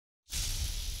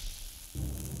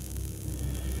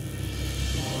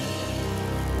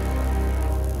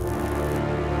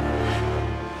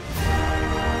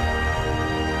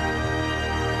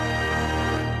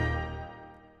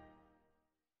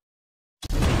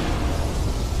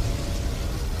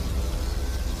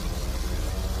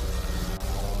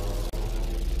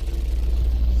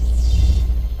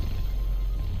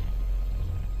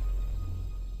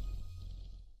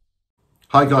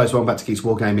Hi guys, welcome back to Geeks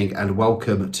Wargaming and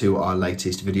welcome to our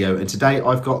latest video. And today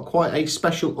I've got quite a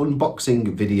special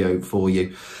unboxing video for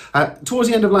you. Towards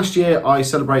the end of last year, I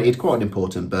celebrated quite an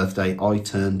important birthday. I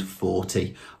turned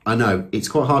 40. I know, it's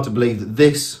quite hard to believe that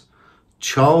this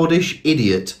childish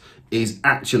idiot is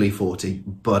actually 40,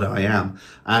 but I am.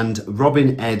 And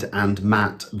Robin, Ed and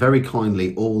Matt very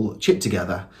kindly all chipped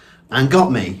together and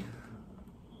got me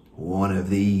one of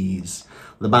these.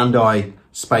 The Bandai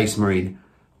Space Marine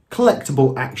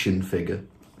collectible action figure.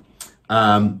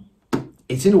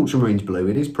 It's in ultramarines blue.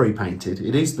 It is pre-painted.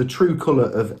 It is the true colour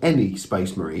of any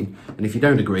Space Marine, and if you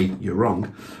don't agree, you're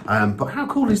wrong. But how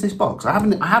cool is this box? I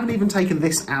haven't even taken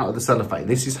this out of the cellophane.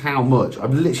 This is how much.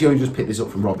 I've literally only just picked this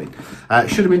up from Robin. It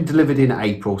should have been delivered in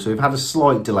April, so we've had a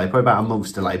slight delay, probably about a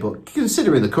month's delay, but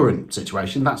considering the current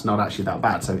situation, that's not actually that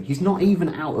bad. So he's not even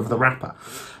out of the wrapper.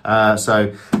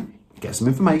 So get some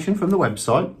information from the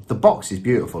website. The box is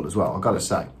beautiful as well, I've got to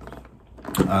say.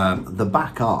 The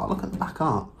back art, look at the back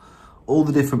art. All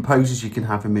the different poses you can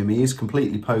have him in. He is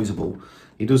completely posable.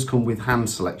 He does come with hand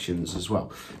selections as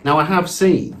well. Now, I have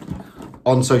seen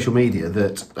on social media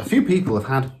that a few people have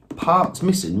had parts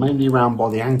missing, mainly around by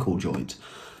the ankle joint.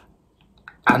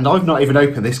 And I've not even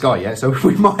opened this guy yet, so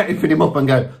we might open him up and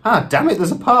go, ah, damn it,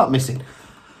 there's a part missing.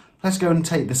 Let's go and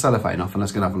take the cellophane off and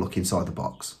let's go and have a look inside the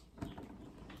box.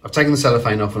 I've taken the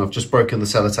cellophane off and I've just broken the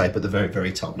sellotape at the very,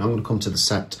 very top. Now I'm going to come to the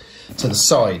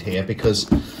side here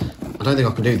because I don't think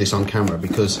I can do this on camera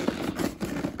because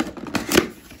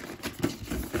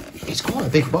it's quite a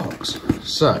big box.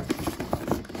 So,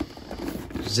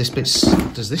 does this bit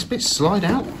slide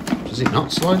out? Does it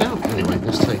not slide out? Anyway,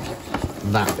 let's take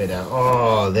that bit out.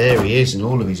 Oh, there he is in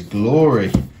all of his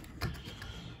glory.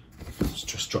 Let's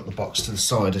just drop the box to the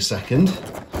side a second.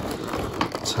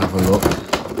 Let's have a look.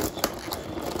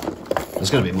 There's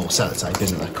going to be more sellotape,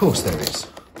 isn't there? Of course there is.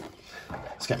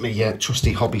 Let's get me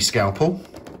trusty hobby scalpel.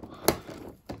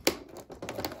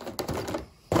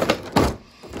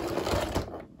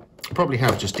 Probably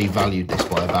have just devalued this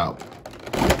by about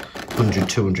 100,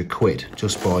 200 quid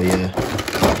just by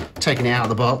taking it out of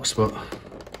the box, but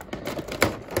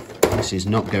this is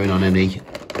not going on any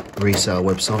resale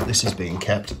website. This is being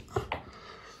kept.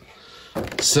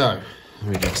 So,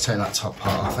 there we go. Let's take that top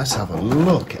part off. Let's have a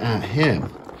look at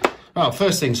him. Well,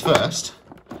 first things first,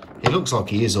 it looks like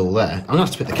he is all there. I'm going to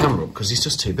have to put the camera up because he's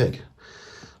just too big.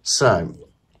 So,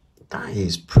 that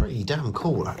is pretty damn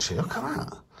cool, actually. Look at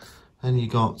that. Then you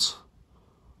got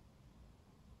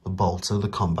the bolter, the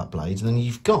combat blades, and then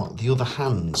you've got the other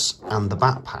hands and the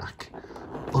backpack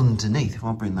underneath. If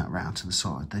I bring that round to the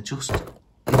side, they're just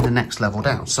in the next level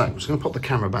down. So, I'm just going to put the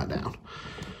camera back down.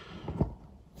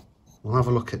 We'll have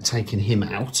a look at taking him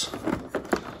out.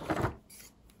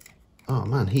 Oh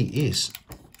man, he is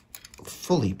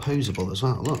fully posable as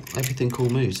well. Look, everything all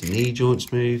moves. The knee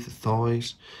joints move, the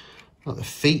thighs. Look, the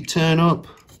feet turn up.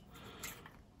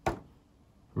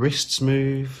 Wrists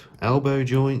move, elbow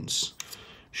joints,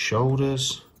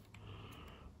 shoulders.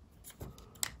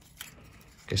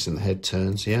 Guessing the head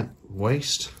turns, yeah.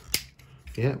 Waist.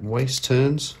 Yeah, waist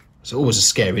turns. It's always a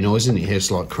scary noise, isn't it? You hear a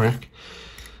slight crack.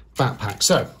 Backpack.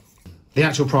 So, the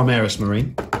actual Primaris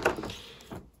Marine.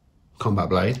 Combat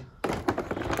blade.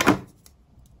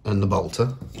 And the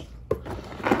bolter.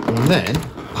 And then,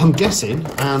 I'm guessing,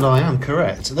 and I am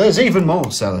correct, there's even more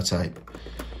sellotape.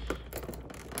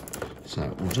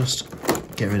 So we'll just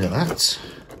get rid of that.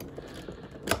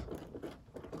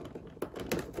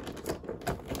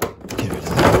 Get rid of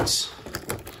that.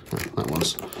 Oh, that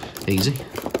was easy.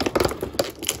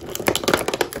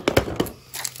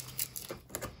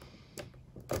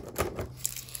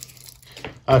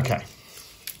 Okay,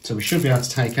 so we should be able to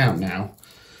take out now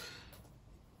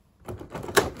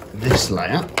this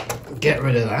layer, get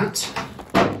rid of that.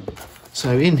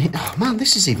 So in here, oh man,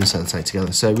 this is even sellotape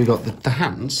together. So we've got the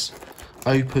hands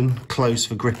open, close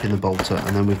for gripping the bolter,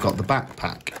 and then we've got the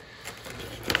backpack.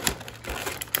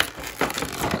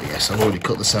 Oh yes, I've already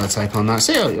cut the sellotape on that.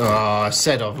 See, oh, I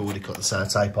said I've already cut the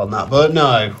sellotape on that, but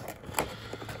no,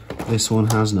 this one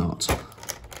has not.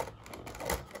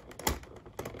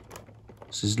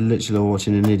 This is literally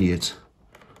watching an idiot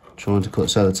trying to cut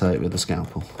sellotape with a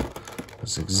scalpel.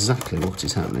 That's exactly what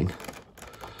is happening.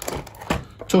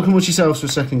 Talk amongst yourselves for a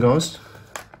second, guys.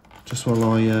 Just while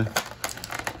I...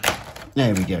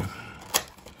 there we go.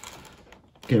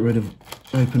 Get rid of...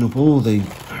 open up all the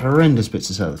horrendous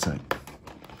bits of sellotape.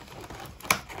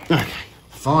 Okay,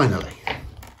 finally.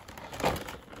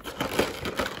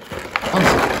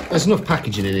 Honestly, there's enough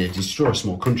packaging in here to destroy a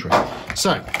small country.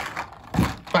 So,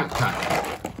 backpack.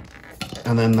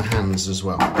 And then the hands as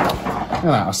well. Look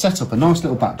at that, I've set up a nice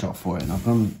little backdrop for it and I've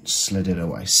gone slid it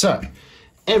away. So,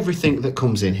 everything that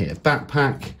comes in here.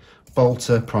 Backpack,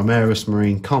 bolter, Primaris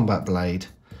Marine, combat blade,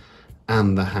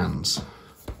 and the hands.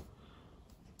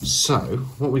 So,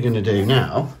 what we're going to do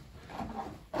now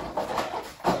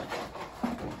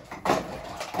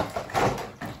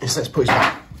is let's put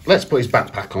his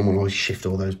backpack on while I shift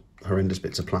all those horrendous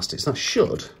bits of plastics. That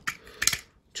should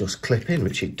just clip in,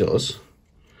 which it does.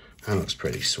 That looks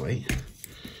pretty sweet.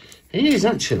 He is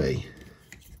actually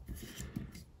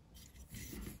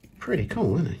pretty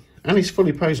cool, isn't he? And he's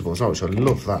fully posable as well, which I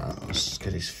love that. Let's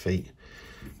get his feet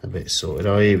a bit sorted.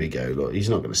 Oh, here we go. Look, he's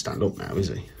not going to stand up now, is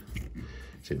he?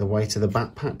 Is it the weight of the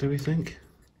backpack, do we think?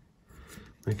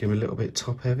 Make him a little bit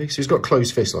top heavy. So he's got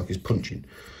closed fists like he's punching.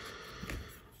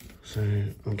 So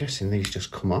I'm guessing these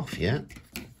just come off, yeah.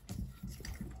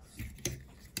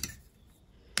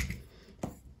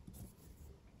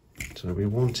 So we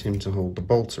want him to hold the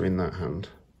bolter in that hand.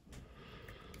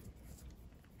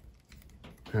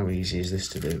 How easy is this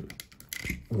to do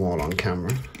while on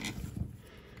camera?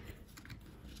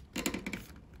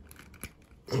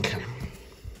 Okay.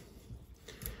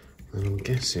 And I'm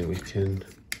guessing we can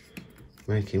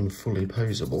make him fully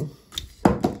posable.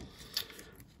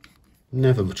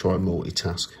 Never try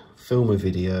multitask. Film a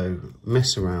video,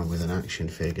 mess around with an action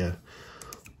figure,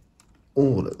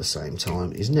 all at the same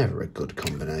time is never a good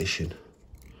combination.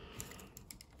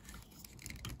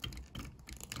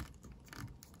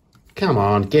 Come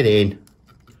on, get in.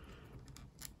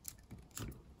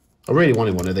 I really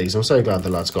wanted one of these. I'm so glad the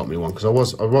lads got me one, because I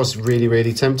was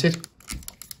really tempted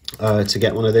to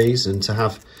get one of these, and to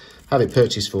have it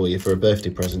purchased for you for a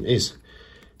birthday present is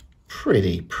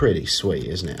pretty sweet,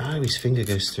 isn't it? Oh, his finger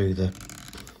goes through the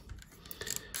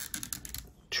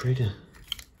trigger.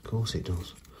 Of course it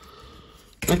does.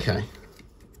 Okay.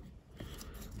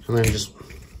 And then just...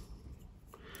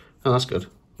 Oh, that's good.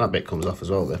 That bit comes off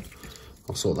as well then.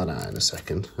 I'll sort that out in a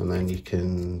second. And then you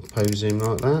can pose him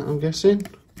like that, I'm guessing.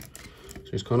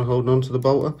 So he's kind of holding on to the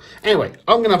bolter. Anyway,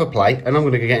 I'm going to have a play, and I'm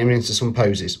going to get him into some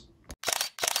poses.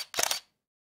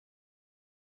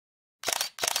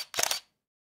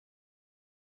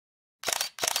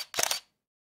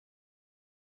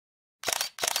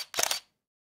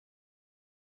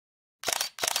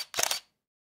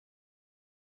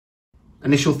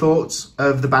 Initial thoughts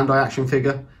of the Bandai action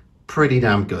figure, pretty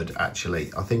damn good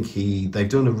actually. I think they've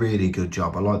done a really good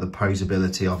job. I like the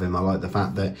posability of him. I like the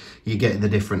fact that you get the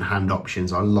different hand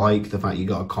options. I like the fact you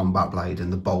got a combat blade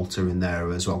and the bolter in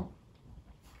there as well.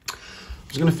 I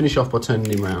was going to finish off by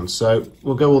turning him around, so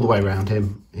we'll go all the way around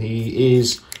him. He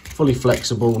is fully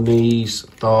flexible, knees,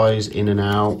 thighs, in and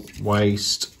out,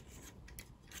 waist.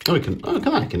 Oh, look at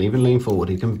that, he can even lean forward,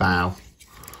 he can bow.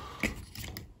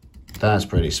 That's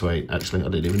pretty sweet, actually. I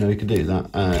didn't even know you could do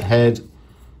that. Head,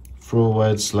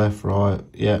 forwards, left, right.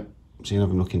 Yeah, so you can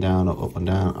have him looking down, up and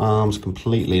down. Arms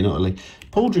completely and utterly.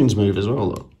 Pauldrons move as well,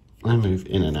 look. They move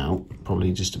in and out,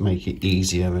 probably just to make it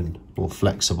easier and more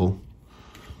flexible.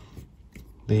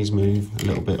 These move a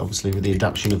little bit, obviously, with the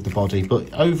adaptation of the body.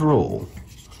 But overall,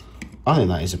 I think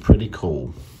that is a pretty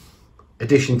cool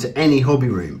addition to any hobby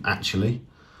room, actually.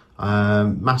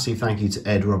 Massive thank you to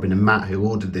Ed, Robin and Matt who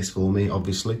ordered this for me,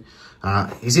 obviously.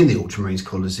 He's in the Ultramarines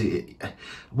colours.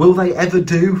 Will they ever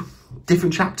do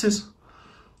different chapters?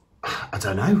 I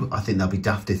don't know. I think they'll be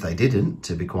daft if they didn't,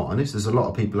 to be quite honest. There's a lot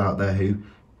of people out there who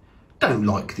don't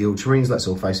like the Ultramarines, let's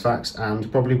all face facts,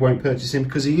 and probably won't purchase him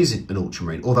because he is an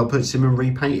Ultramarine. Or they'll purchase him and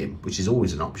repaint him, which is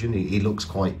always an option. He looks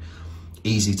quite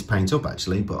easy to paint up,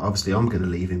 actually, but obviously I'm going to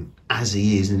leave him as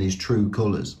he is in his true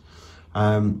colours.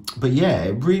 But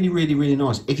yeah, really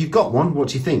nice. If you've got one, what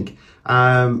do you think?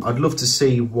 I'd love to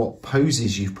see what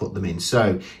poses you've put them in.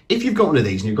 So if you've got one of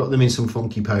these and you've got them in some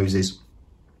funky poses,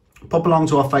 pop along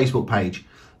to our Facebook page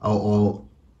or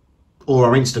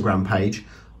our Instagram page,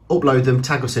 upload them,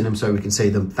 tag us in them so we can see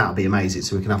them. That'd be amazing,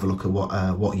 so we can have a look at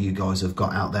what you guys have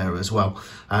got out there as well.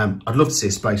 I'd love to see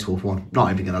a Space Wolf one.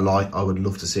 Not even gonna lie, I would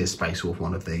love to see a Space Wolf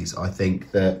one of these. I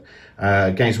think that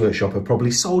Games Workshop have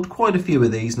probably sold quite a few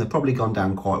of these and they've probably gone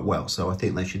down quite well, so I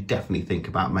think they should definitely think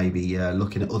about maybe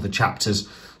looking at other chapters,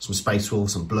 some Space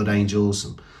Wolves, some Blood Angels,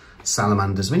 some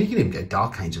Salamanders. I mean, you can even go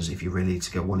Dark Angels if you really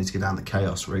wanted to go down the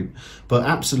Chaos route. But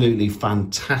absolutely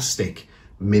fantastic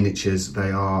miniatures.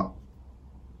 They are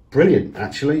brilliant,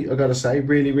 actually. I've got to say,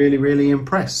 really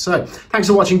impressed. So thanks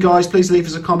for watching, guys. Please leave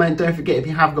us a comment. Don't forget, if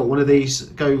you have got one of these,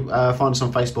 go find us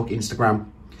on Facebook, Instagram,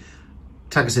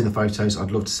 tag us in the photos.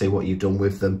 I'd love to see what you've done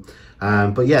with them.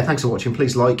 But yeah, thanks for watching.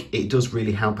 Please like, it does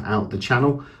really help out the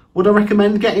channel. Would I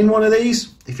recommend getting one of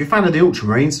these? If you're a fan of the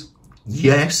Ultramarines,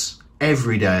 yes,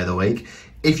 every day of the week.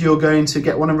 If you're going to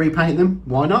get one and repaint them,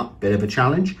 why not? Bit of a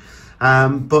challenge.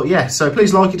 But yeah, so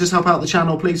please like it, just help out the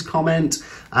channel. Please comment.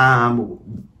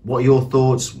 What are your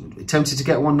thoughts? Tempted to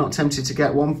get one, not tempted to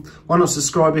get one? Why not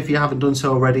subscribe if you haven't done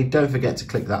so already? Don't forget to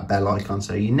click that bell icon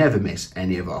so you never miss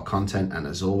any of our content. And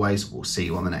as always, we'll see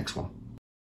you on the next one.